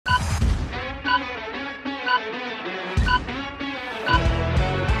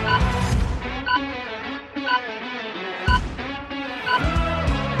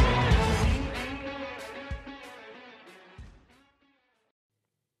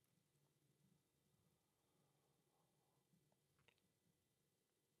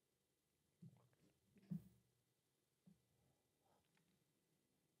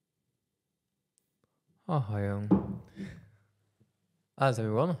Oh, hi, how's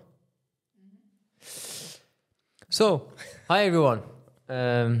everyone? So, hi everyone.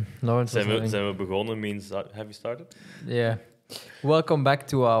 Lawrence was having... Zijn we begonnen means have you started? Yeah. Welcome back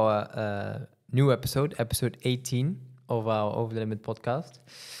to our new episode 18 of our Over the Limit podcast.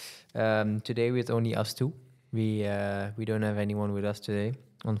 Today with only us two. We don't have anyone with us today,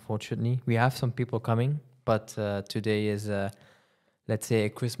 unfortunately. We have some people coming, but today is, let's say, a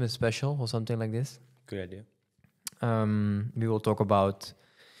Christmas special or something like this. Good idea. We will talk about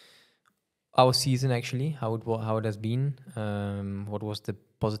our season, actually, how it has been, what was the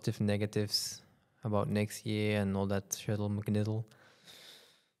positive and negatives about next year and all that shuttle McNiddle.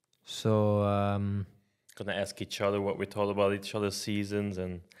 So Gonna ask each other what we thought about each other's seasons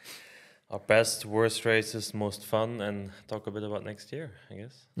and our best, worst races, most fun, and talk a bit about next year, I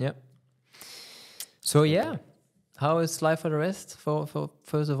guess. yeah. So yeah, how is life for the rest? For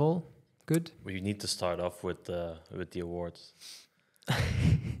first of all, good. We need to start off with the awards.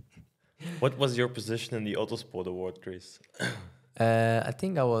 What was your position in the Autosport Award, Dries? I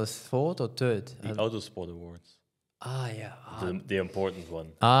think I was fourth or third. The Autosport Awards. Yeah. The important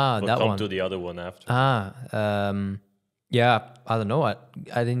one. That We'll come one. to the other one after. Yeah. I don't know. I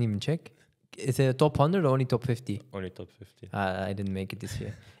didn't even check. Is it a top 100 or only top 50? Only top 50. I didn't make it this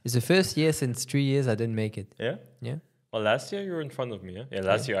year. It's the first year since 3 years I didn't make it. Yeah? Yeah. Well, last year you were in front of me, yeah? Yeah,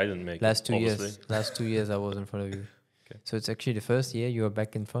 last year I didn't make Last it, 2 obviously. years. Last 2 years I was in front of you. Okay. So it's actually the first year you are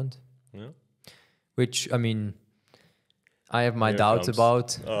back in front. Yeah. Which, I mean, I have my Here it doubts comes.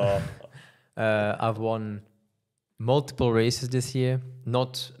 about. Oh. I've won multiple races this year.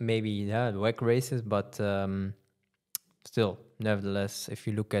 Not maybe the WEC races, but still, nevertheless, if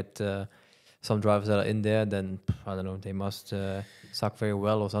you look at some drivers that are in there, then I don't know, they must suck very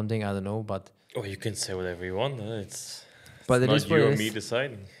well or something. I don't know, but Oh, you can say whatever you want. It's but it not is what you it or is. me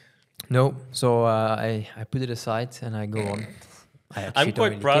deciding. No, so I put it aside and I go on. I actually I'm don't quite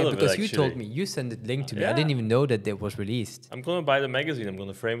really proud care of it, because you told actually. me, you sent it link to me. I Yeah. didn't even know that it was released. I'm gonna buy the magazine. I'm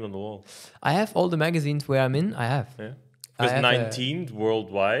gonna frame it on the wall. I have all the magazines where I'm in. I have. Yeah, I because have, 19th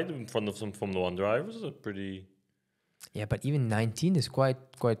worldwide in front of some Formula One drivers is a pretty. Yeah, but even 19 is quite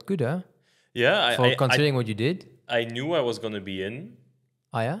good, huh? Yeah, For considering what you did. I knew I was gonna be in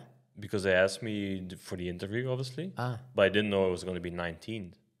Ah, yeah? because they asked me for the interview, obviously, Ah. but I didn't know I was gonna be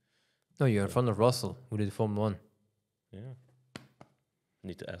 19th. No, you're in front of Russell, who did Formula 1. Yeah,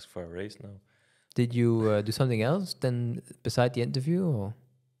 need to ask for a race now. Did you do something else then beside the interview? Or?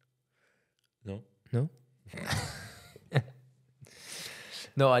 No. No?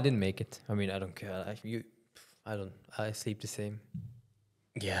 No, I didn't make it. I mean, I don't care. I sleep the same.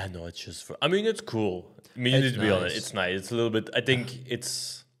 Yeah, no, it's just for. I mean, it's cool. I mean, It's you need to be honest. nice. It's nice. It's a little bit. I think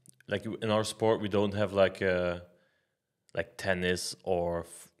it's like in our sport, we don't have like tennis or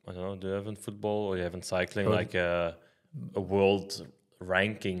I don't know. Do you have in football or you have in cycling Oh. like a world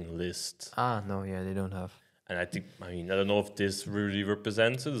ranking list? Ah, no, yeah, they don't have. And I think I don't know if this really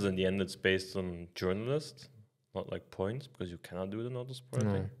represents it. 'Cause in the end, it's based on journalists, not like points, because you cannot do it in other sport. I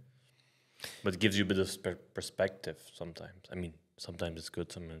No. think. But it gives you a bit of perspective sometimes. I mean, sometimes it's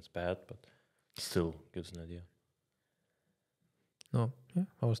good, sometimes it's bad, but still gives an idea. No, yeah,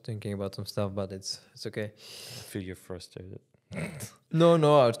 I was thinking about some stuff, but it's okay. I feel you're frustrated. No,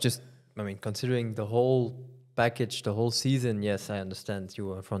 I was just, I mean, considering the whole package, the whole season, yes, I understand you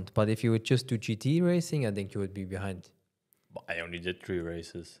were in front. But if you would just do GT racing, I think you would be behind. But I only did 3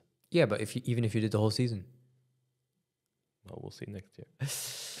 races. Yeah, but even if you did the whole season. Well, we'll see next year.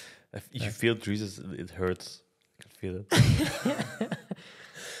 You feel Dries, it hurts. I can feel it.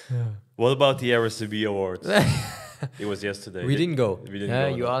 What about the RSCB Awards? It was yesterday. We didn't go. We didn't Yeah,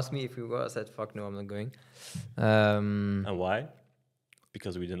 go, you no. asked me if we go. I said, fuck no, I'm not going. And why?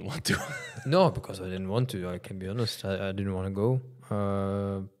 Because we didn't want to. No, because I didn't want to. I can be honest. I didn't want to go.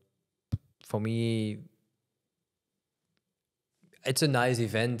 For me, it's a nice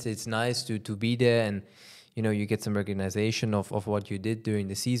event. It's nice to be there, and you get some recognition of what you did during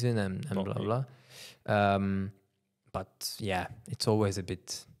the season and Not blah me. blah. But yeah, it's always a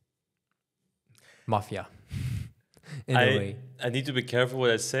bit mafia in a way. I need to be careful what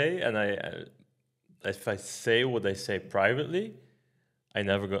I say, and if I say what I say privately, I'm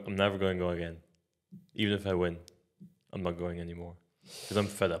never going to go again. Even if I win, I'm not going anymore because I'm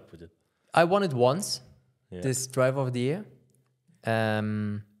fed up with it. I won it once. Yeah. This driver of the year.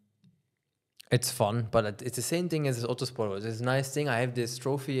 It's fun, but it's the same thing as Autosport. It's a nice thing. I have this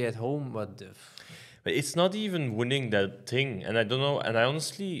trophy at home, but But it's not even winning that thing, and I don't know. And I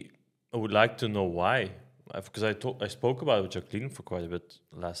honestly, I would like to know why, because I spoke about it with Jacqueline for quite a bit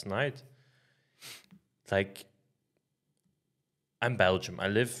last night. Like, I'm Belgium. I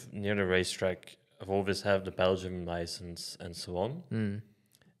live near the racetrack. I've always had the Belgium license and so on,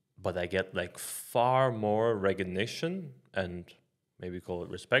 but I get like far more recognition and maybe call it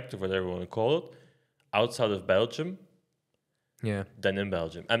respect or whatever you want to call it outside of Belgium Yeah. than in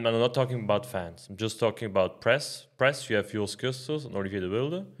Belgium. And I'm not talking about fans. I'm just talking about press. Press, you have Jules Kusters and Olivier de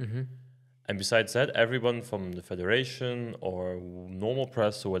Wilde. And besides that, everyone from the federation or normal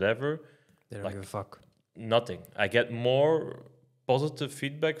press or whatever, They don't like give a fuck. nothing. I get more positive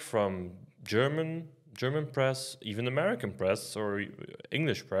feedback from German press, even American press or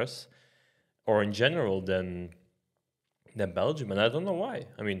English press, or in general than Belgium, and I don't know why.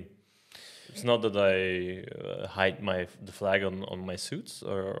 I mean, it's not that I hide the flag on my suits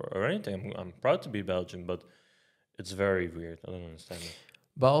or anything. I'm proud to be Belgian, but it's very weird. I don't understand it.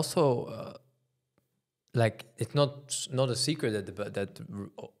 But also, like, it's not a secret that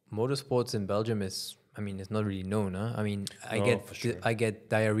motorsports in Belgium is. I mean, it's not really known. Huh? I mean, For sure. I get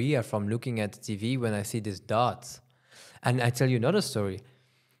diarrhea from looking at the TV when I see this darts. And I tell you another story.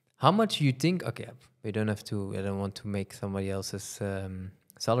 How much you think? Okay, we don't have to. I don't want to make somebody else's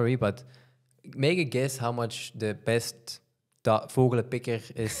salary, but make a guess how much the best vogelpicker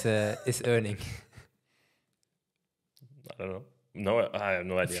is earning. I don't know. No, I have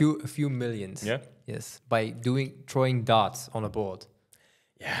no idea. A few millions. Yeah. Yes, by throwing darts on a board.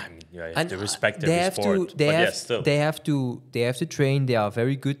 Yeah, I mean, you have And to respect they every have sport. to. Still. They have to train. They are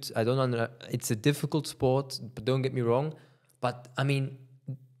very good. I don't know. It's a difficult sport, but don't get me wrong. But I mean,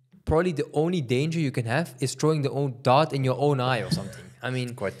 probably the only danger you can have is throwing the own dart in your own eye or something. I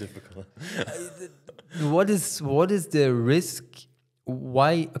mean, Quite difficult. what is the risk?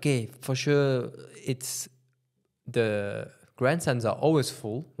 Why? Okay, for sure, it's the grandstands are always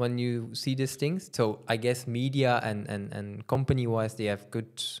full when you see these things. So I guess media and company wise, they have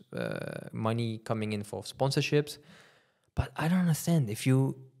good money coming in for sponsorships. But I don't understand if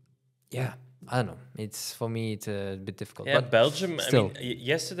you, I don't know. It's for me, it's a bit difficult. Yeah, but Belgium. still. I mean,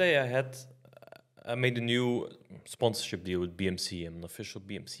 yesterday I made a new sponsorship deal with BMC. I'm an official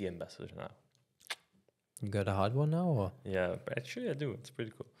BMC ambassador now. You got a hard one now, or? Yeah, but actually I do. It's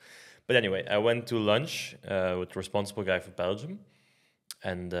pretty cool. But anyway, I went to lunch with the responsible guy for Belgium.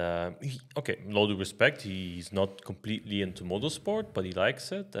 And, okay, with all due respect, he's not completely into motorsport, but he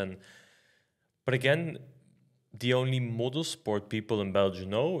likes it. But again, the only motorsport people in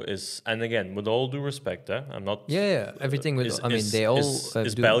Belgium know is, and again, with all due respect, I'm not... Yeah, everything with... they all...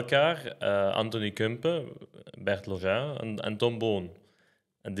 Is Belkar, Anthony Kumpe, Bert Login, and Tom Boon.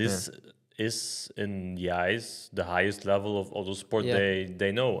 And this... is in the eyes the highest level of autosport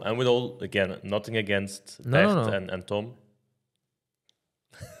they know. And with all, again, nothing against Bert and Tom.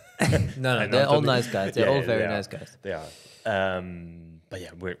 no, they're all nice guys. They're all very nice guys. They are. But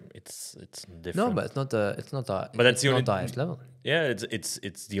yeah, it's different. No, but it's not the but that's the only highest level. Yeah,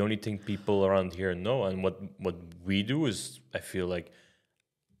 it's the only thing people around here know. And what we do is, I feel like,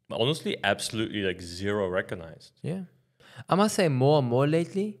 honestly, absolutely like zero recognized. Yeah, I must say more and more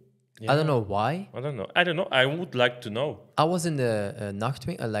lately. Yeah. I don't know why. I don't know. I would like to know. I was in the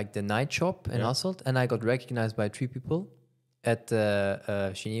Nachtwing, like the night shop in Hasselt, and I got recognized by 3 people at the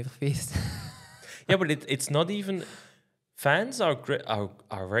Geneverfeest. Yeah, but it's not even... Fans are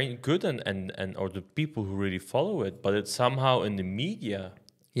very good and or the people who really follow it, but it's somehow in the media.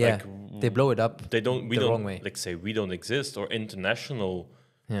 Yeah, like, they blow it up. We don't wrong way. Like say we don't exist, or international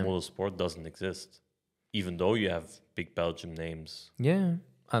motorsport doesn't exist, even though you have big Belgium names. Yeah,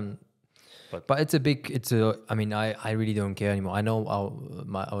 but it's a big. I mean, I really don't care anymore. I know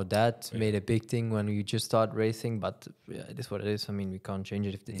our dad made a big thing when we just start racing, but it is what it is. I mean, we can't change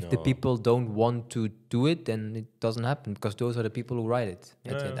it. If the people don't want to do it, then it doesn't happen, because those are the people who ride it.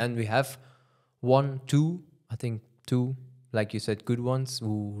 And we have 1, 2, I think 2, like you said, good ones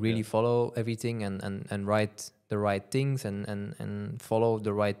who really follow everything and write the right things and follow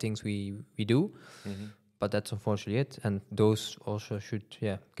the right things we do. Mm-hmm. But that's unfortunately it, and those also should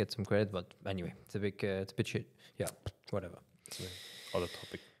get some credit. But anyway, it's a bit shit. Yeah, whatever. It's another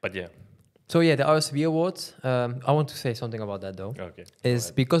topic, but yeah. So the RSB Awards. I want to say something about that though. Okay.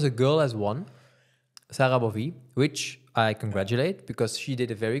 Is because a girl has won, Sarah Bovy, which I congratulate, because she did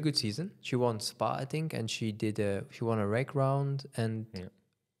a very good season. She won Spa, I think, and she won a rec round, and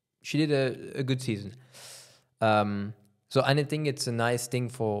she did a good season. So I think it's a nice thing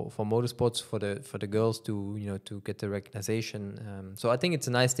for motorsports, for the girls to to get the recognition. So I think it's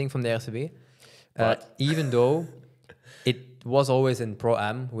a nice thing from the RCB, even though it was always in Pro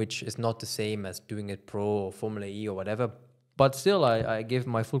Am, which is not the same as doing it Pro or Formula E or whatever. But still, I give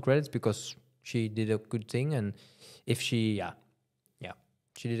my full credits, because she did a good thing, and if she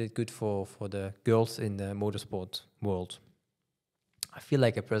she did it good for the girls in the motorsport world. I feel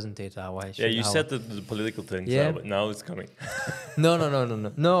like a presentator. How I Yeah, should. you How said the political things, Yeah. but now it's coming. No, no, no, no,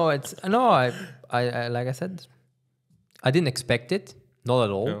 no. No, it's no. I like I said, I didn't expect it, not at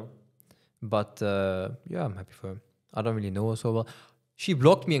all. No. But yeah, I'm happy for her. I don't really know her so well. She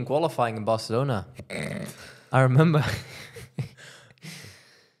blocked me in qualifying in Barcelona. I remember.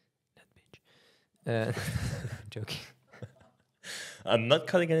 uh, joking. I'm not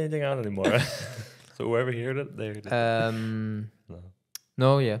cutting anything out anymore. So whoever heard it, they heard it. No.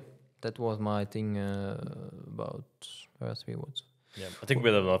 No, yeah, that was my thing about first three words. Yeah, I think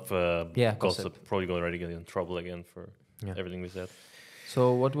we had enough Yeah, gossip. gossip. Probably going to already get in trouble again for Yeah. everything we said.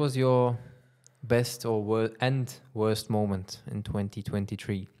 So, what was your best or worst moment in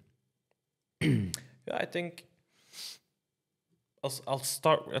 2023? Yeah, I think I'll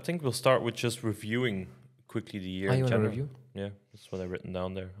start. I think we'll start with just reviewing quickly the year. Are in you want to general. review? Yeah, that's what I written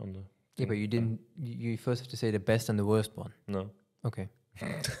down there on the. Yeah, but you didn't. You first have to say the best and the worst one. No. Okay.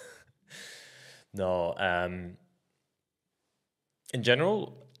 No. In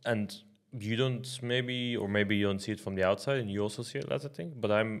general, and you don't maybe, or maybe you don't see it from the outside, and you also see it as a thing.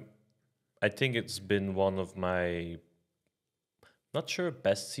 But I think it's been one of my, not sure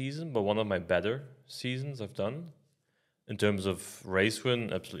best season, but one of my better seasons I've done. In terms of race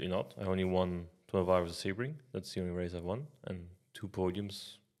win, absolutely not. I only won 12 hours of Sebring. That's the only race I've won, and 2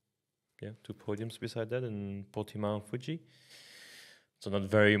 podiums. Yeah, 2 podiums beside that in Portimao and Fuji. So not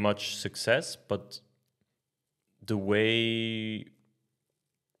very much success, but the way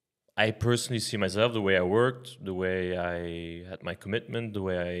I personally see myself, the way I worked, the way I had my commitment, the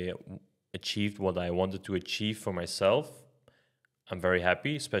way I achieved what I wanted to achieve for myself, I'm very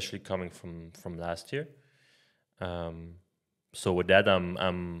happy, especially coming from last year. So with that,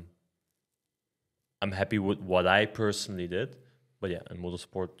 I'm happy with what I personally did. But yeah, in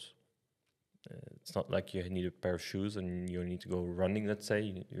motorsport, it's not like you need a pair of shoes and you need to go running. Let's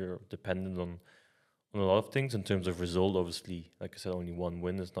say you're dependent on a lot of things in terms of result. Obviously, like I said, only one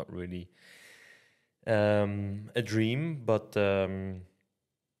win is not really a dream, but yeah,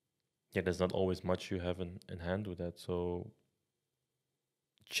 there's not always much you have in hand with that. So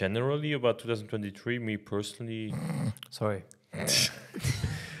generally, about 2023, me personally, Sorry.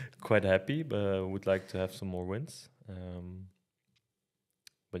 quite happy, but would like to have some more wins.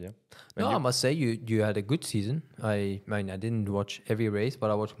 But yeah. No, And I must say you had a good season. I mean, I didn't watch every race,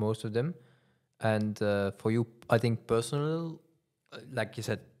 but I watched most of them. And for you, I think personal, like you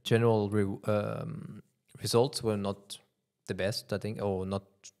said, general results were not the best, I think, or not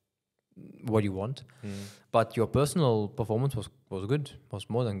what you want. But your personal performance was good, was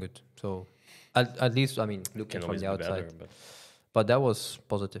more than good. So at least, I mean, looking can from always the be outside. better, but But that was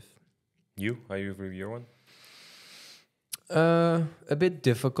positive. how you review your one? A bit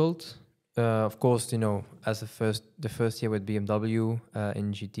difficult. Of course, you know, as the first year with BMW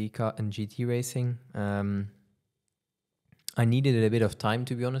in GT racing, I needed a bit of time,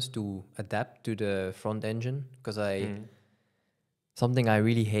 to be honest, to adapt to the front engine because something I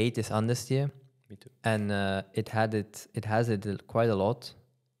really hate is understeer, Me too. and it has it quite a lot.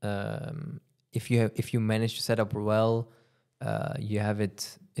 If you manage to set up well, you have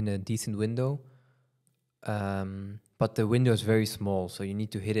it in a decent window. But the window is very small, so you need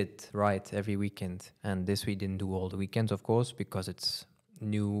to hit it right every weekend. And this we didn't do all the weekends, of course, because it's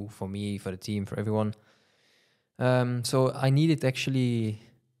new for me, for the team, for everyone. So I needed actually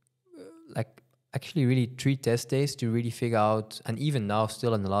really 3 test days to really figure out. And even now,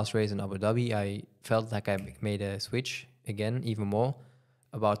 still in the last race in Abu Dhabi, I felt like I made a switch again, even more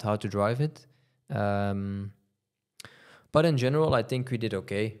about how to drive it. But in general, I think we did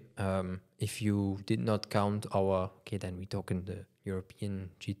okay. If you did not count then we talk in the European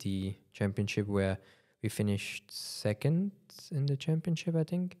GT Championship where we finished second in the championship, I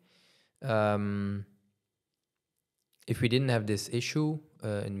think. If we didn't have this issue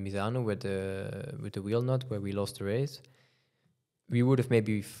in Misano with the wheel nut where we lost the race, we would have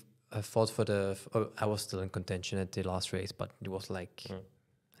maybe fought for I was still in contention at the last race, but it was like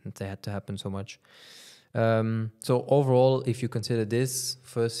and they had to happen so much. So overall, if you consider this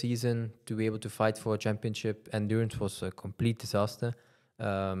first season to be able to fight for a championship, endurance was a complete disaster.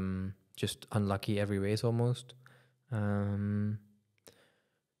 Just unlucky every race almost.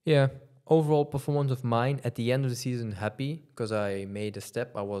 Yeah, overall performance of mine at the end of the season, happy because I made a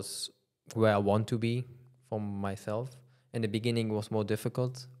step. I was where I want to be for myself. In the beginning, it was more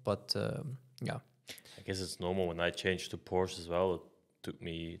difficult, but yeah. I guess it's normal. When I changed to Porsche as well,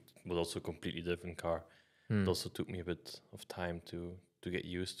 it was also a completely different car. It also took me a bit of time to get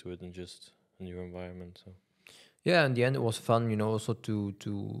used to it and just a new environment. So yeah, in the end it was fun, you know, also to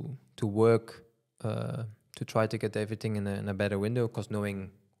work to try to get everything in a better window. Because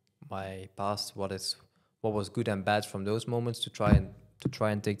knowing my past, what was good and bad from those moments, to try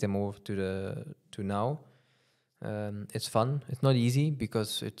and take them over to now. It's fun. It's not easy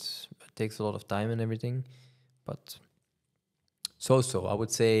because it takes a lot of time and everything, but so I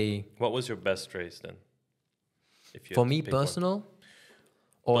would say What was your best race then? If you for had to me pick one? personal,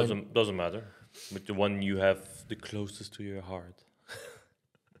 or Doesn't matter. But the one you have the closest to your heart.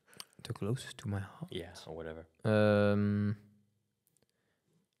 the closest to my heart. Yeah, or whatever.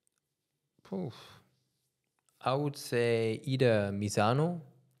 Oof. I would say either Misano,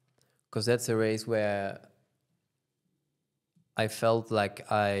 because that's a race where I felt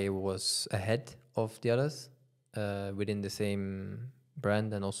like I was ahead of the others within the same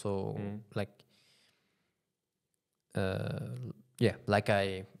brand, and also like like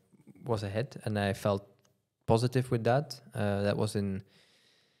I was ahead, and I felt positive with that. That was in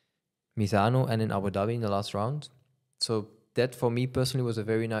Misano and in Abu Dhabi in the last round. So that for me personally was a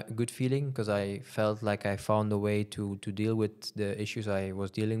very good feeling, because I felt like I found a way to deal with the issues I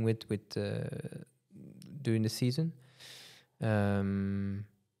was dealing with during the season.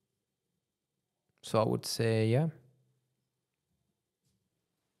 So I would say, yeah.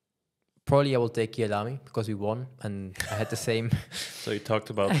 Probably I will take Kielami because we won and I had the same. So you talked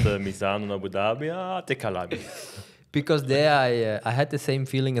about Misano and Abu Dhabi. Take Kalami. Because there I had the same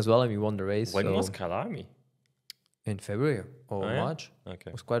feeling as well, and we won the race. When was Kalami? In February or March. Okay.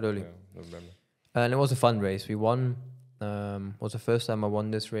 It was quite early. Yeah, I remember. And it was a fun race. We won. Was the first time I won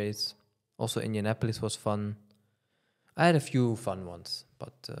this race. Also Indianapolis was fun. I had a few fun ones,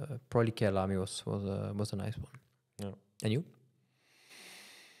 but probably Kielami was a nice one. Yeah. And you?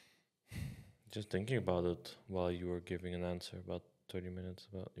 Just thinking about it while you were giving an answer about 30 minutes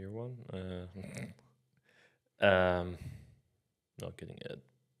about your one. Not kidding. I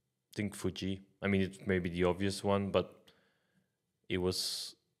think Fuji. I mean, it's maybe the obvious one, but it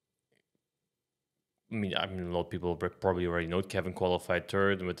was. I mean, a lot of people probably already know Kevin qualified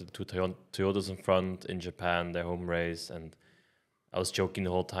third with the two Toyotas in front in Japan, their home race, and I was joking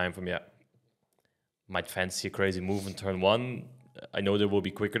the whole time from might fancy a crazy move in turn one. I know they will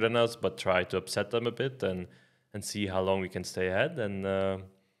be quicker than us, but try to upset them a bit and see how long we can stay ahead. And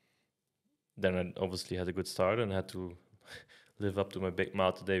then I obviously had a good start and had to live up to my big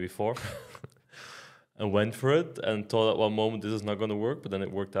mouth the day before. And went for it and thought at one moment this is not going to work, but then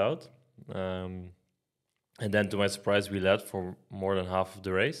it worked out. And then to my surprise, we led for more than half of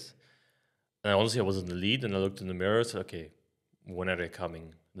the race. And honestly, I was in the lead and I looked in the mirror and said, okay, when are they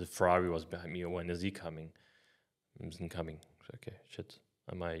coming? The Ferrari was behind me. When is he coming? He wasn't coming. Okay, shit.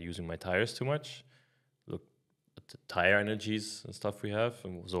 Am I using my tires too much? Look at the tire energies and stuff we have,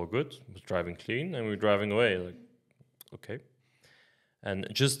 and it was all good. I was driving clean, and we were driving away. Like, okay. And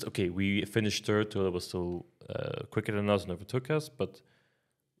we finished third, so it was still quicker than us and overtook us, but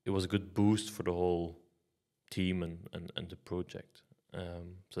it was a good boost for the whole team and the project.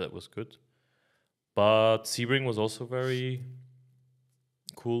 So that was good. But Sebring was also very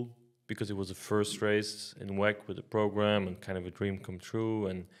cool, because it was the first race in WEC with the program and kind of a dream come true,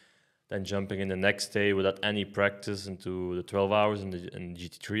 and then jumping in the next day without any practice into the 12 hours in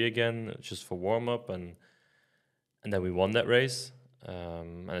GT3 again, just for warm-up, and then we won that race,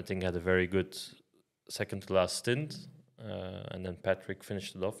 and I think had a very good second to last stint, and then Patrick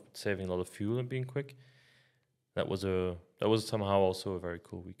finished it off, saving a lot of fuel and being quick. That was somehow also a very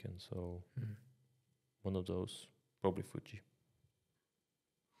cool weekend, so one of those, probably Fuji.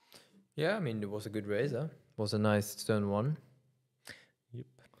 Yeah, I mean, it was a good race, huh? It was a nice turn one. Yep.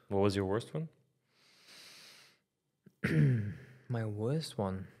 What was your worst one? My worst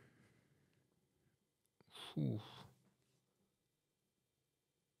one?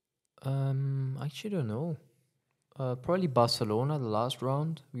 I actually don't know. Probably Barcelona, the last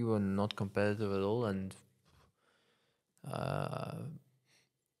round. We were not competitive at all, and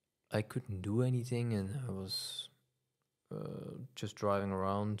I couldn't do anything, and I was just driving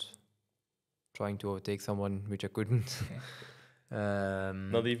around, trying to overtake someone, which I couldn't.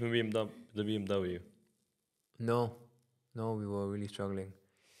 Not even the BMW. No, we were really struggling.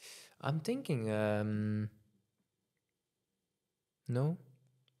 I'm thinking, no.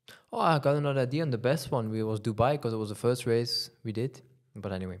 Oh, I got another idea on the best one. We was Dubai, because it was the first race we did.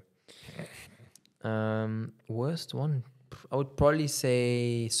 But anyway, worst one, I would probably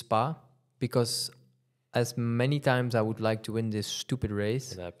say Spa, because as many times I would like to win this stupid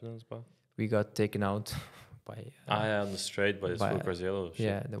race, What happened in Spa? we got taken out by. On the straight by the full Carzello.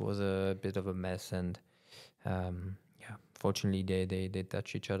 Yeah, there was a bit of a mess, and fortunately they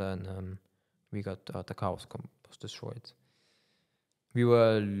touched each other, and we got the car was destroyed. We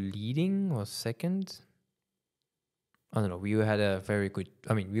were leading or second, I don't know. We had a very good.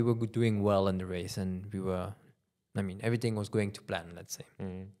 I mean, we were doing well in the race, and we were. I mean, everything was going to plan. Let's say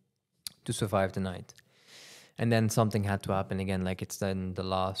to survive the night, and then something had to happen again. Like it's then the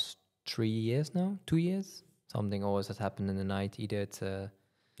last 3 years now, 2 years. Something always has happened in the night. Either it's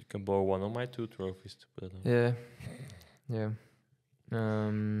You can borrow one of my 2 trophies to put it on. yeah, yeah.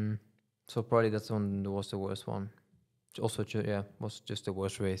 So probably that's one was the worst one. Also, was just the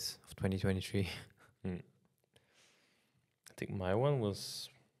worst race of 2023. I think my one was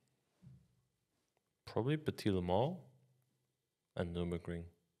probably Petit Le Mans and Nürburgring.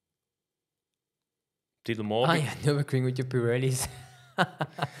 Petit Le Mans. Yeah, Nürburgring with your Pirellis.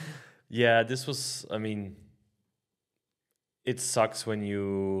 Yeah, this was. I mean, it sucks when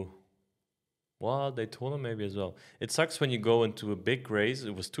you. Well, Daytona maybe as well. It sucks when you go into a big race.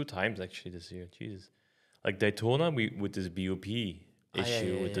 It was 2 times actually this year. Jesus, like Daytona, we with this BOP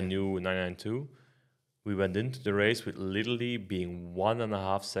issue with the new 992. We went into the race with literally being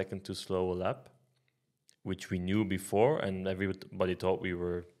 1.5 seconds too slow a lap, which we knew before, and everybody thought we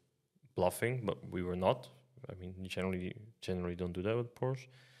were bluffing, but we were not. I mean, you generally don't do that with Porsche.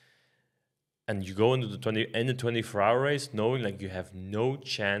 And you go into the 24-hour race knowing like you have no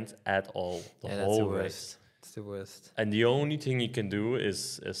chance at all the whole race. It's the worst. And the only thing you can do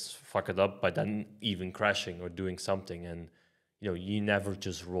is fuck it up by then even crashing or doing something. And you never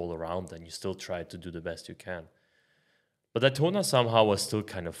just roll around, and you still try to do the best you can. But Daytona somehow was still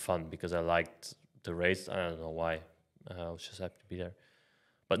kind of fun because I liked the race. I don't know why. I was just happy to be there.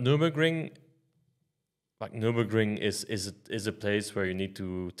 But Nürburgring is a place where you need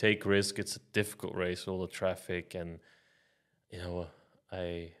to take risk. It's a difficult race, all the traffic, and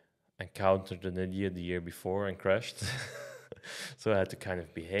I encountered an idiot the year before and crashed, so I had to kind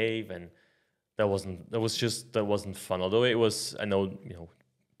of behave, and that wasn't fun. Although it was, I know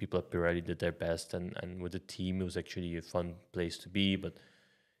people at Pirelli did their best, and with the team it was actually a fun place to be. But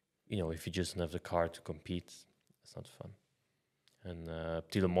if you just don't have the car to compete, it's not fun. And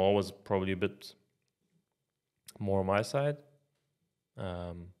Petit Le Mans was probably a bit more on my side.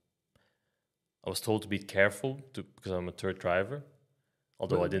 I was told to be careful because I'm a third driver,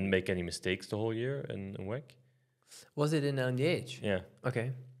 although I didn't make any mistakes the whole year in WEC. Was it in LDH? Yeah.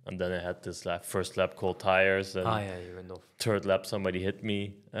 Okay. And then I had this first lap cold tires, and you went off. third lap somebody hit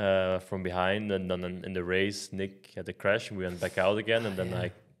me from behind, and then in the race Nick had a crash and we went back out again, and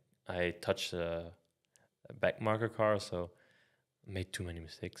then I touched a back marker car, so I made too many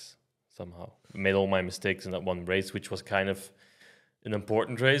mistakes somehow. I made all my mistakes in that one race, which was kind of an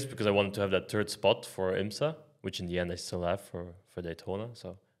important race because I wanted to have that third spot for IMSA, which in the end I still have for Daytona, so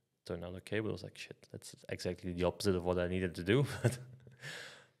it turned out okay, but I was like, shit, that's exactly the opposite of what I needed to do.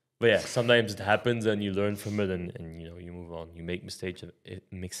 But yeah, sometimes it happens and you learn from it, and you move on. You make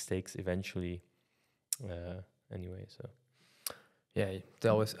mistakes eventually. Anyway, so yeah, they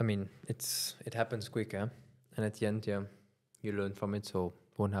always. I mean, it happens quick, and at the end, you learn from it, so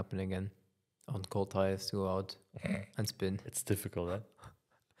it won't happen again. On cold tires to go out and spin. it's difficult, right?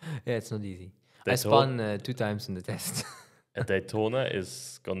 Yeah, it's not easy. I spun 2 times in the test. At Daytona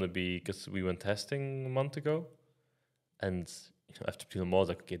is gonna be because we went testing a month ago, and after Petit Le Mans,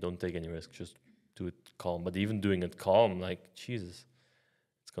 like, okay, don't take any risk, just do it calm. But even doing it calm, like, Jesus,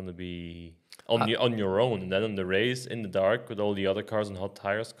 it's gonna be on your own, and then on the race in the dark with all the other cars and hot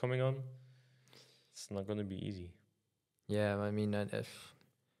tires coming on, it's not gonna be easy. Yeah, I mean,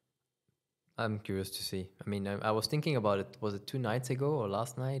 I'm curious to see. I mean, I was thinking about it. Was it 2 nights ago or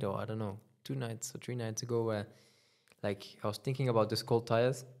last night, or I don't know, 2 nights or 3 nights ago, where like I was thinking about this cold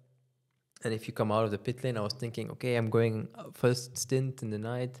tires. And if you come out of the pit lane, I was thinking, okay, I'm going first stint in the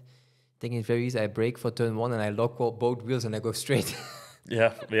night. Thinking it's very easy. I brake for turn 1 and I lock both wheels and I go straight.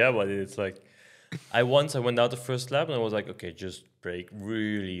 yeah, but it's like I went out the first lap and I was like, okay, just brake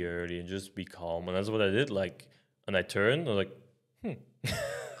really early and just be calm. And that's what I did. Like, and I turned. I was like,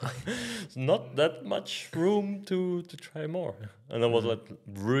 it's not that much room to try more. And I was like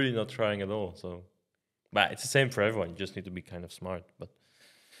really not trying at all. So, but it's the same for everyone. You just need to be kind of smart. But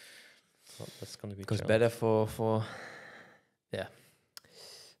that's going to be goes better for yeah.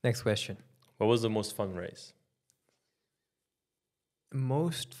 Next question. What was the most fun race?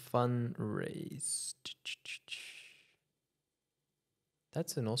 Most fun race.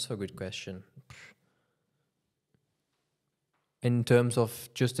 That's also a good question. In terms of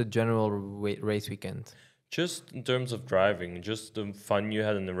just a general race weekend. Just in terms of driving, just the fun you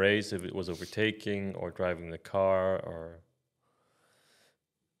had in the race, if it was overtaking or driving the car or...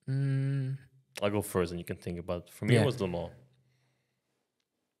 I'll go first and you can think about it. For me, it was Le Mans.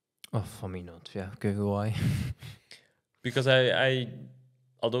 Oh, for me not. Yeah, okay, why? Because I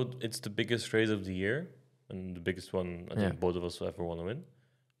although it's the biggest race of the year, and the biggest one I Yeah. think both of us will ever want to win.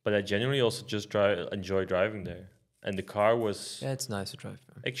 But I genuinely also just enjoy driving there. And the car was Yeah, it's nice to drive.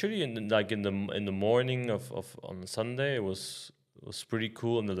 actually in the morning of on Sunday it was pretty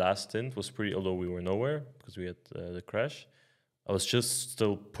cool. And the last stint was pretty, although we were nowhere because we had the crash. I was just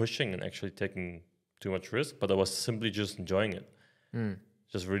still pushing and actually taking too much risk, but I was simply just enjoying it. Mm.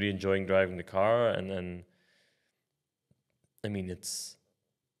 Just really enjoying driving the car, and then I mean it's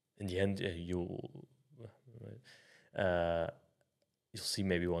in the end you'll see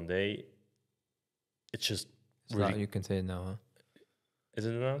maybe one day. It's just It's really. not, you can say it now. Huh? Is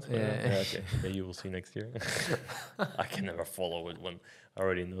it announced? Yeah. Yeah. Okay. Yeah, you will see next year. I can never follow it when I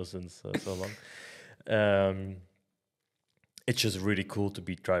already know since so long. It's just really cool to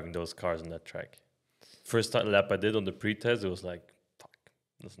be driving those cars on that track. First lap I did on the pre-test, it was like, fuck,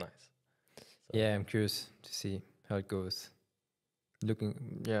 that's nice. So, Yeah, I'm curious to see how it goes.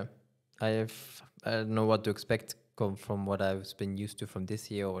 Yeah, I don't know what to expect from what I've been used to from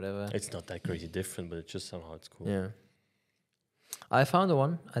this year or whatever. it's not that crazy different, but it's just somehow it's cool. Yeah, I found the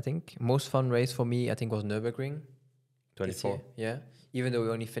one. I think most fun race for me, I think, was Nürburgring. this 24. year. Yeah, even though we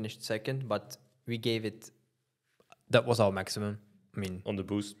only finished second, but we gave it. That was our maximum. I mean, On the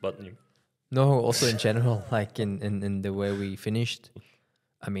boost button. no, also in general, like in the way we finished.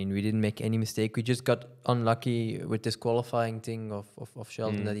 I mean, we didn't make any mistake. We just got unlucky with this qualifying thing of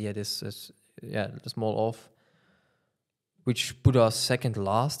Sheldon that he had this the small off, which put us second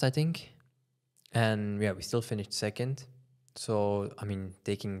last, I think. And yeah, we still finished second. So, I mean,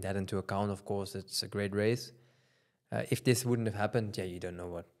 taking that into account, of course, it's a great race. If this wouldn't have happened, yeah, you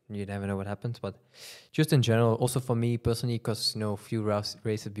never know what happens. But just in general, also for me personally, because a few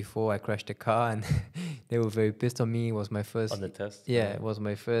races before I crashed the car and they were very pissed on me. It was my first On the test. yeah, it was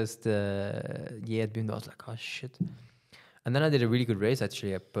my first year at BIM. I was like, oh shit. And then I did a really good race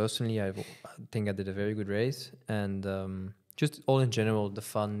actually. I think I did a very good race, and just all in general, the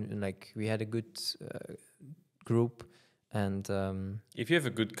fun, and like we had a good group, and If you have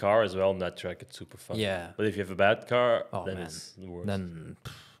a good car as well on that track, it's super fun. yeah, But if you have a bad car, Oh, then man. it's the worst. then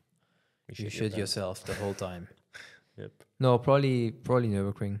you shoot yourself the whole time. Yep. No, probably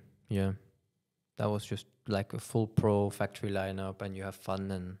Nürburgring. Yeah, that was just like a full pro factory lineup, and you have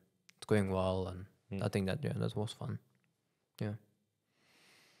fun, and it's going well, and I think that was fun. Yeah.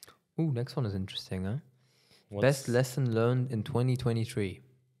 Ooh, next one is interesting, huh? Best lesson learned in 2023.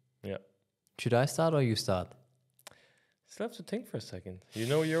 Yeah. Should I start or you start? Still have to think for a second. You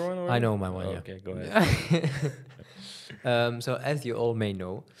know your one already? I know my one. Oh, Yeah. okay, go ahead. So as you all may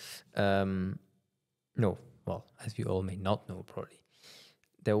know, as you all may not know, probably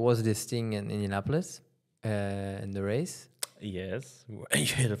there was this thing in Indianapolis in the race. Yes. You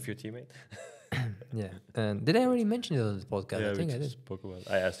hit a few teammates. Yeah. Did I already mention it on the podcast? Yeah, I think we I did. spoke about it.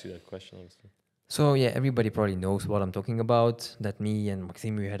 I asked you that question, obviously. So yeah, everybody probably knows what I'm talking about. That me and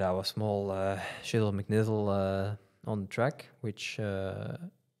Maxime, we had our small shittle McNizzle on the track, which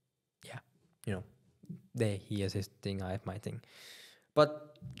he has his thing, I have my thing.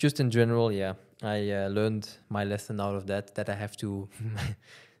 But just in general, yeah, I learned my lesson out of that I have to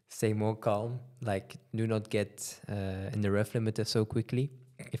stay more calm. Like, do not get in the ref limiter so quickly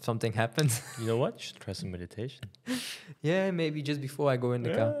if something happens. You know what? You should try some meditation. Yeah, maybe just before I go in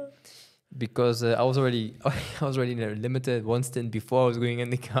the car. Because I was already in a limited one stint before I was going in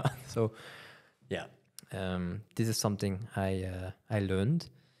the car. So yeah, this is something I learned,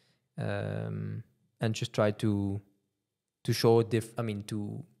 and just try to show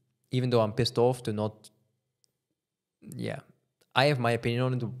to, even though I'm pissed off, to not. Yeah, I have my opinion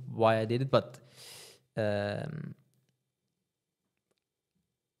on it, why I did it, but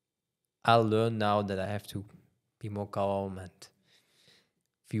I'll learn now that I have to be more calm and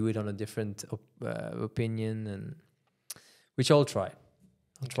view it on a different opinion, and which I'll try.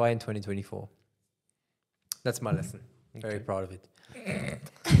 I'll try in 2024. That's my lesson. Very proud of it.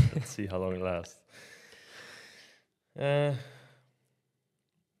 Let's see how long it lasts.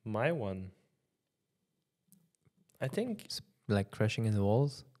 My one. I think Like crashing in the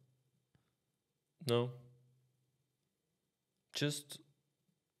walls. no. Just,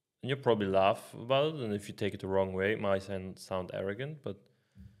 and you'll probably laugh about it, and if you take it the wrong way, it might sound arrogant, but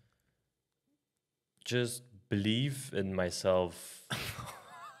just believe in myself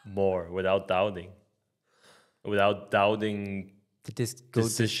more without doubting. Without doubting Did this go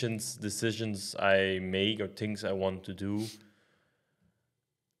decisions I make or things I want to do.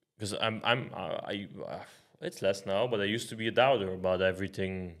 Because it's less now, but I used to be a doubter about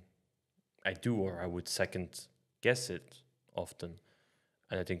everything I do, or I would second guess it often.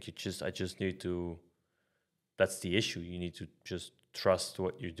 And I think I just need to that's the issue. You need to just trust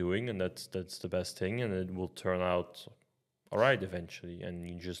what you're doing, and that's the best thing, and it will turn out all right eventually. And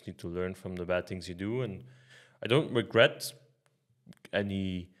you just need to learn from the bad things you do. And I don't regret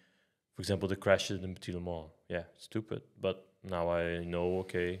any, for example, the crashes in Petit Le Mans. Yeah, stupid, but now I know.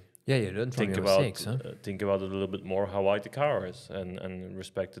 Okay, Yeah, you learn from think your about mistakes, huh? think about it a little bit more how wide the car is, and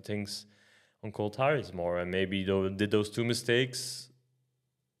respect the things on cold tires more. And maybe did those two mistakes,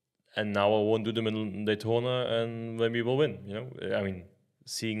 and now I won't do them in Daytona, and maybe we'll win. I mean,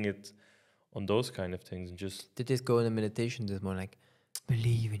 seeing it on those kind of things, and just Did this go in a meditation this morning? Like,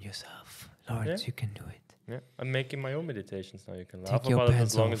 believe in yourself, Lawrence. yeah, You can do it. yeah. I'm making my own meditations now. You can laugh Take your about it as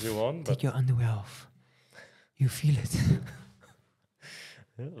pants long off. as you want, Take but your underwear off. You feel it.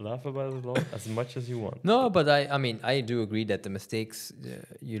 yeah, laugh about it as much as you want. No, but I mean, I do agree that the mistakes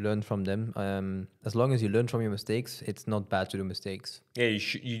you learn from them. As long as you learn from your mistakes, it's not bad to do mistakes. Yeah,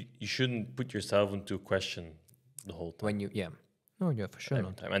 you shouldn't put yourself into question the whole time. No, yeah, for sure Every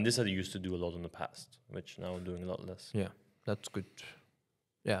not. time. And this I used to do a lot in the past, which now I'm doing a lot less. Yeah, that's good.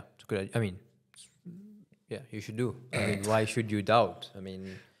 Yeah, it's good. I mean, yeah, you should do. I mean, why should you doubt? I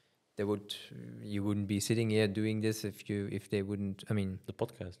mean, you wouldn't be sitting here doing this if they wouldn't. I mean, The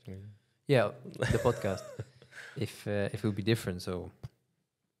podcast, I mean. yeah, the podcast. If it would be different, so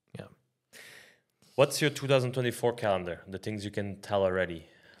yeah. What's your 2024 calendar? The things you can tell already,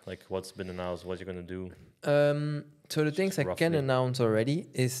 like what's been announced, what you're gonna do. So the things I can roughly. announce already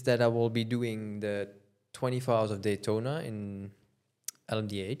is that I will be doing the 24 Hours of Daytona in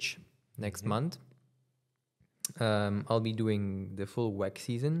LMDH next month. I'll be doing the full WEC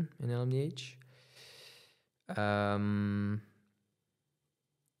season in LMDH.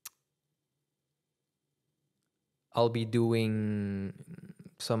 I'll be doing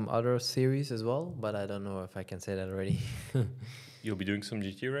some other series as well, but I don't know if I can say that already. You'll be doing some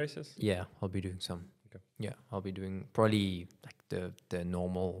GT races? Yeah, I'll be doing some. Okay. Yeah, I'll be doing probably like the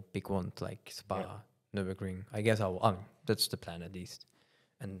normal big ones like Spa, Nürburgring. I guess that's the plan at least,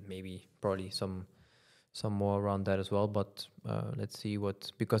 and maybe probably some more around that as well. But let's see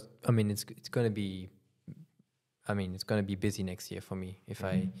because I mean it's gonna be busy next year for me if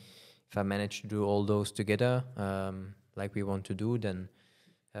I manage to do all those together like we want to do, then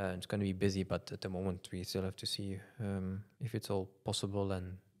it's going to be busy. But at the moment, we still have to see if it's all possible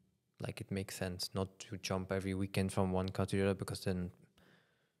and like it makes sense not to jump every weekend from one car to the other, because then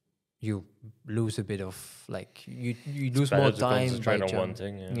you lose a bit of like you lose more time by concentrate on jump. one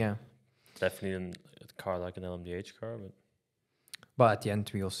thing. Yeah. Definitely in a car like an LMDH car, But at the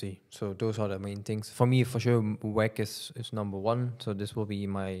end, we'll see. So those are the main things. For me, for sure, WEC is number one. So this will be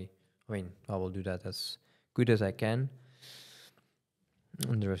I will do that as good as I can.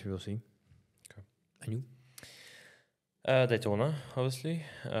 And the rest we will see. Okay. And you? Daytona, obviously.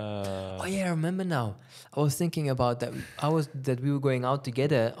 Oh yeah, I remember now. I was thinking about that. That we were going out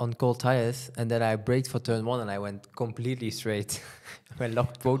together on cold tires, and then I braked for turn one, and I went completely straight. I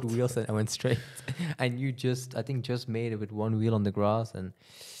locked both wheels and I went straight. And you just made it with one wheel on the grass, and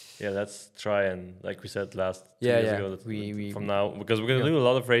yeah, let's try and like we said last 2 Yeah, years yeah. ago. We from now, because we're gonna do a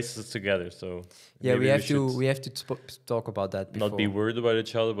lot of races together. So yeah, maybe we have to talk about that before. not be worried about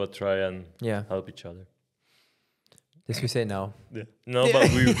each other, but try and Yeah, help each other. this we say now. Yeah. No, but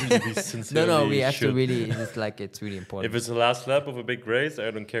we sincerely No, we have to should. really. It's really important. If it's the last lap of a big race,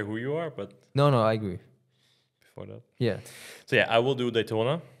 I don't care who you are, but No, I agree. before that. Yeah. So yeah, I will do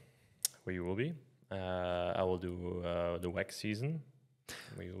Daytona, where you will be. I will do the WEC season,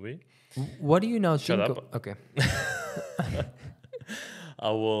 where you will be. What do you now Shut think? up. Okay.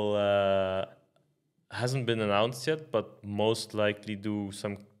 I will. Hasn't been announced yet, but most likely do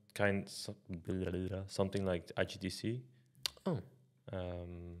something like IGTC. Oh.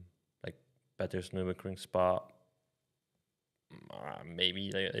 Like Bathurst, Nürburgring, Spa. Maybe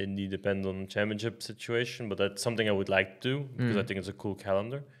it depends on championship situation, but that's something I would like to do because I think it's a cool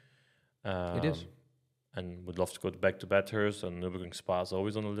calendar. It is. And would love to go back to Bathurst, and Nürburgring Spa is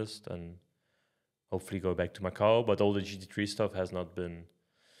always on the list, and hopefully go back to Macau. But all the GT3 stuff has not been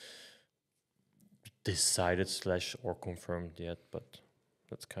decided / or confirmed yet. But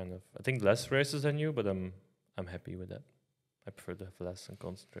that's kind of, I think, less races than you, but I'm happy with that. I prefer to have less and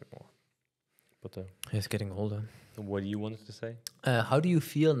concentrate more. But It's getting older. what do you want to say? How do you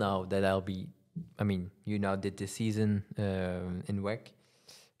feel now that I'll be? I mean, you now did this season in WEC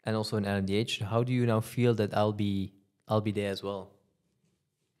and also in LMDH. How do you now feel that I'll be there as well?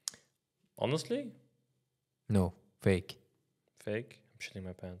 Honestly, No, fake. fake. I'm shitting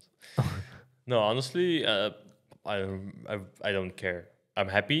my pants. No, honestly, I don't care. I'm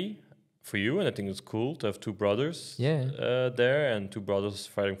happy. for you, and I think it's cool to have two brothers there and two brothers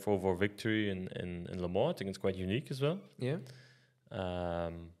fighting for victory in Le Mans. I think it's quite unique as well. Yeah.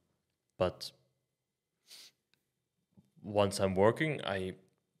 But once I'm working, I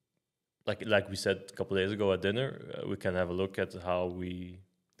like we said a couple of days ago at dinner, we can have a look at how we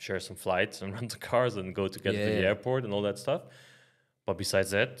share some flights and rent the cars and go together to the airport and all that stuff. But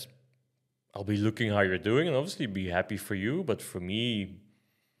besides that, I'll be looking how you're doing and obviously be happy for you. But for me,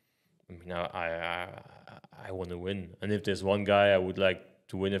 I mean, I want to win. And if there's one guy I would like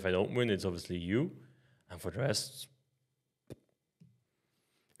to win if I don't win, it's obviously you. And for the rest,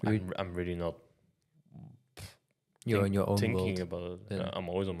 I'm really not. You're in your own thinking world. about it. I'm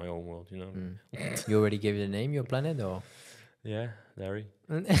always on my own world, you know. You already gave it a name, your planet, or? Yeah, Larry.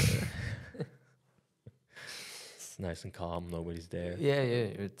 It's nice and calm. Nobody's there. Yeah.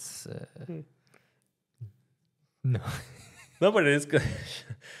 It's no. No, but it's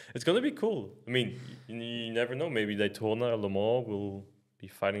gonna be cool. I mean, you never know. Maybe Daytona or Le Mans will be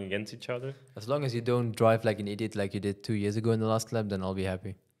fighting against each other. As long as you don't drive like an idiot like you did 2 years ago in the last lap, then I'll be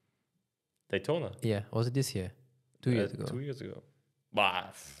happy. Daytona. Yeah, was it this year? 2 years ago. 2 years ago.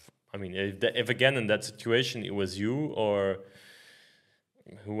 Bah, I mean, if again in that situation it was you or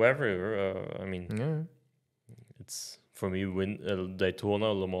whoever, I mean, it's for me win Daytona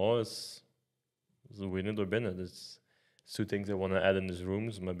or Le Mans is win it or bin it. It's two things I want to add in this room.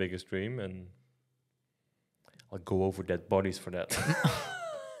 It's my biggest dream, and I'll go over dead bodies for that.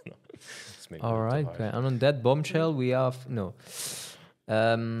 No, all right, okay. And on that bombshell, we have no.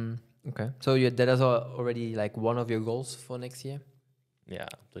 Okay, so that is already like one of your goals for next year. Yeah,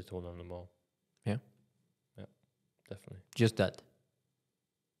 Daytona and Le Mans. Yeah, definitely. Just that.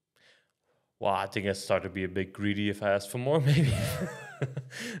 Well, I think I start to be a bit greedy if I ask for more. Maybe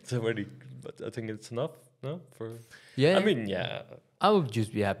it's already, but I think it's enough. No, for I mean, yeah. I would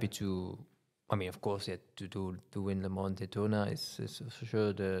just be happy to. I mean, of course, to win Le Mans Daytona is for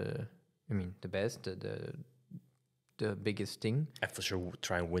sure the best, the biggest thing. I for sure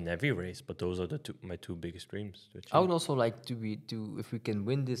try and win every race, but those are my two biggest dreams. I would also like to if we can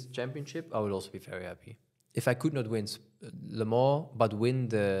win this championship, I would also be very happy. If I could not win Le Mans but win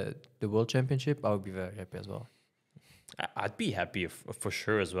the World Championship, I would be very happy as well. I'd be happy for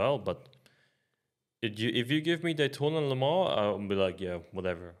sure as well, but if you give me Daytona and Le Mans, I'll be like, yeah,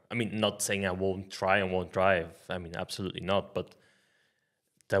 whatever. I mean, not saying I won't try and won't drive. I mean, absolutely not. But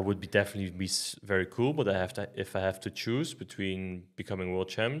that would definitely be very cool. But if I have to choose between becoming world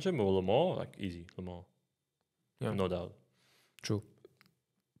champion or Le Mans, like easy Le Mans, no doubt. True.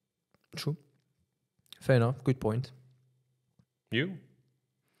 Fair enough. Good point. You?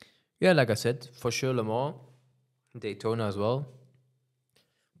 Yeah, like I said, for sure Le Mans, Daytona as well.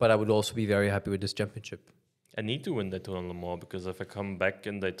 But I would also be very happy with this championship. I need to win Daytona and Le Mans because if I come back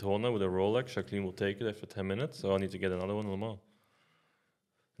in Daytona with a Rolex, Jacqueline will take it after 10 minutes. So I need to get another one in Le Mans.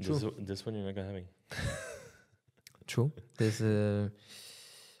 This one you're not going to have me. True.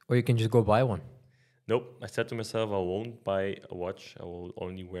 Or you can just go buy one. Nope. I said to myself, I won't buy a watch. I will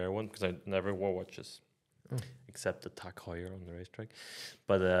only wear one because I never wore watches. Except the Tag Heuer on the racetrack.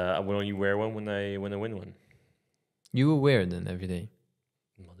 But I will only wear one when I win one. You will wear it then every day?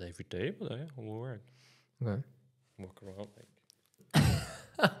 Not every day, but I will wear it. Okay. Walk around like...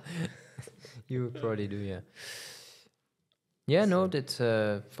 You would probably do, yeah. Yeah, no, that's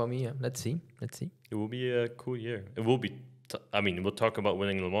for me. Yeah. Let's see. It will be a cool year. It will be. We'll talk about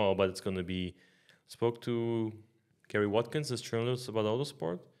winning Le Mans, but it's going to be. Spoke to Gary Watkins, this journalist about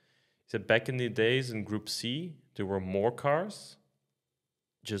autosport. He said back in the days in Group C there were more cars,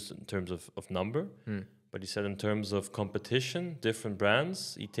 just in terms of number. But he said in terms of competition, different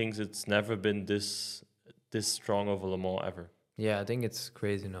brands, he thinks it's never been this strong of a Le Mans ever. Yeah, I think it's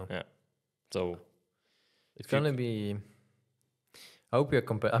crazy now. Yeah. So it's gonna be. I hope you're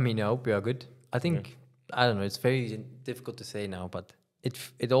I hope you are good. I think I don't know. It's very difficult to say now, but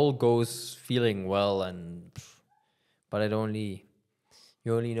it all goes feeling well, but you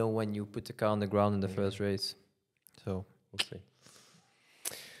only know when you put the car on the ground in the first race. So we'll see.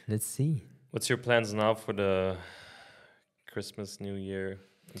 Let's see. What's your plans now for the Christmas, New Year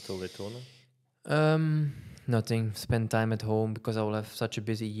until Daytona? Nothing. Spend time at home because I will have such a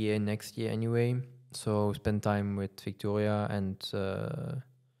busy year next year anyway. So spend time with Victoria and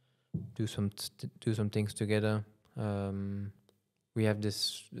do some things together. We have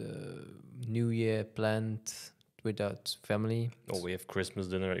this New Year planned with our family. Oh, we have Christmas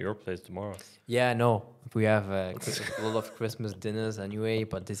dinner at your place tomorrow. Yeah, no, we have a lot of Christmas dinners anyway,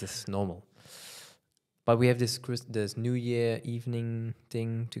 but this is normal. But we have this New Year evening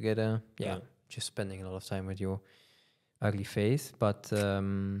thing together. Yeah, just spending a lot of time with your ugly face. But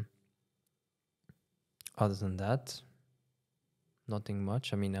Other than that, nothing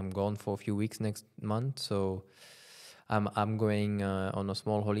much. I mean, I'm gone for a few weeks next month, so I'm going on a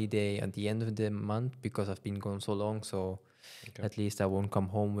small holiday at the end of the month because I've been gone so long. So Okay. at least I won't come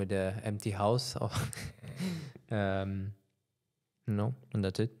home with a empty house. No, and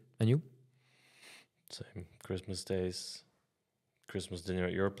that's it. And you? Same. Christmas days, Christmas dinner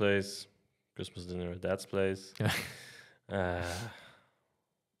at your place, Christmas dinner at Dad's place. uh,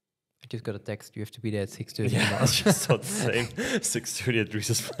 I just got a text. You have to be there at 6:30. yeah, I just thought the same. 6:30 at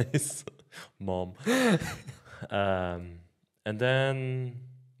Dries' place. Mom. And then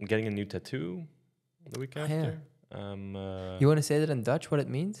I'm getting a new tattoo the week Oh, after. You want to say that in Dutch? What it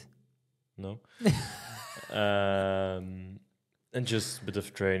means? No. And just a bit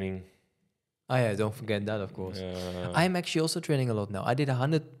of training. Oh yeah, don't forget that, of course. Uh, I'm actually also training a lot now. I did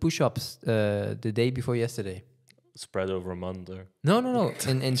 100 push-ups the day before yesterday. spread over a month or No.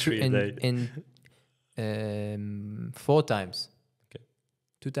 In Three a day. in 4 times. Okay.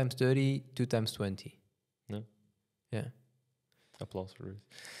 2 times 30, 2 times 20. No. Yeah. applause for Ruth.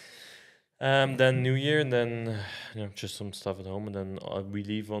 Then New Year, and then just some stuff at home, and then we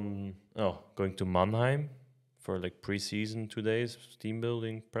leave on going to Mannheim for like pre-season 2 days, team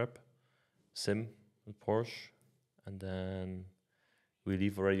building prep, sim with Porsche, and then we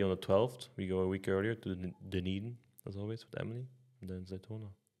leave already on the 12th. We go a week earlier to Dunedin, as always, with Emily, and then Daytona.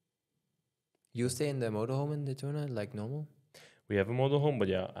 You stay in the motorhome in Daytona like normal? We have a motorhome, but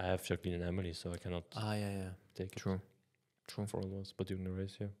yeah, I have Jacqueline and Emily, so I cannot Yeah. take it True. for all of us, but during the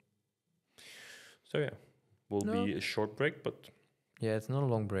race, yeah. So yeah, will No. be a short break, but Yeah, it's not a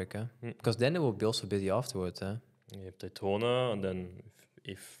long break, huh? Mm. Because then it will be also busy afterwards, huh? you have Daytona, and then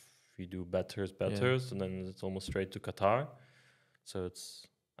if we do Bathurst, and then it's almost straight to Qatar. So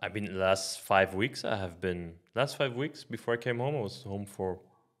I've been the last 5 weeks. Last 5 weeks before I came home, I was home for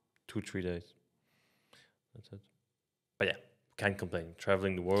 2-3 days. That's it. But yeah, can't complain.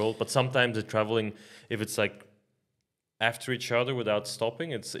 Traveling the world, but sometimes the traveling, if it's like after each other without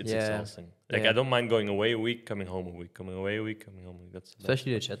stopping, it's exhausting. Like I don't mind going away a week, coming home a week, coming away a week, coming home a week. That's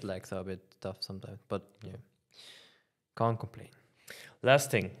Especially the jet lags are a bit tough sometimes, but yeah, can't complain.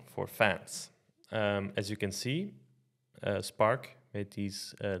 Last thing for fans, as you can see, Spark made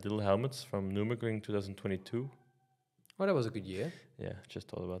these little helmets from Nürburgring 2022. Oh, that was a good year. Yeah, just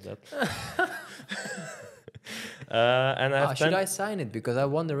thought about that. And I have should I sign it because I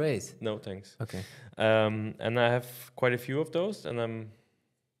won the race? No, thanks. Okay. And I have quite a few of those, and I'm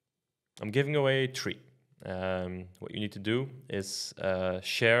giving away 3. What you need to do is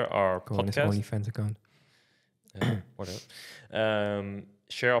share our podcast. OnlyFans account. Whatever.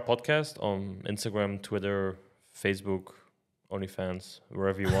 Share our podcast on Instagram, Twitter, Facebook, OnlyFans,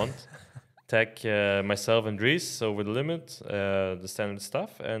 wherever you want. Tag myself and Dries over the limit, the standard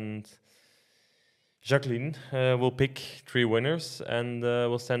stuff, and Jacqueline will pick 3 winners, and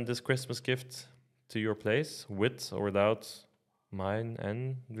we'll send this Christmas gift to your place with or without mine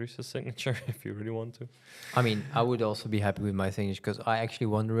and Dries' signature, if you really want to. I mean, I would also be happy with my signature because I actually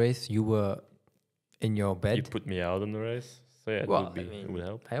won the race. You were in your bed. You put me out in the race, so yeah, it would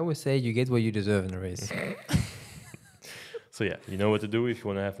help. I always say you get what you deserve in the race. So yeah, you know what to do if you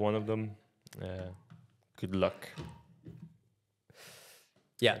want to have one of them. Good luck.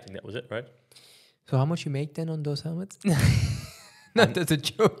 Yeah. I think that was it, right? So how much you make then on those helmets? No, that's a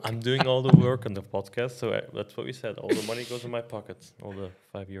joke. I'm doing all the work on the podcast, so that's what we said. All the money goes in my pocket, all the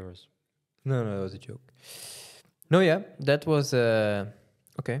 €5. No, that was a joke. No, yeah, that was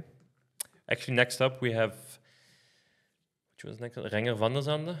okay. Actually, next up we have, which was next? Renger van der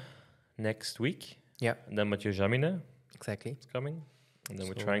Zande next week. Yeah. And then Mathieu Jamine Exactly. is coming. And then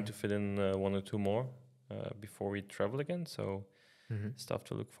we're So, trying to fit in 1 or 2 more before we travel again. So stuff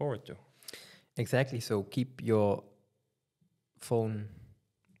to look forward to. Exactly. So keep your phone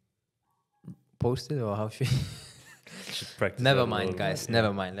posted, or how should Should practice. Never that a mind, little guys. bit.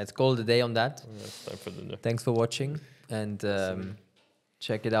 Never mind. Let's call it a day on that. It's time for dinner. Thanks for watching, and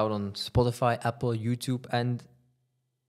check it out on Spotify, Apple, YouTube, and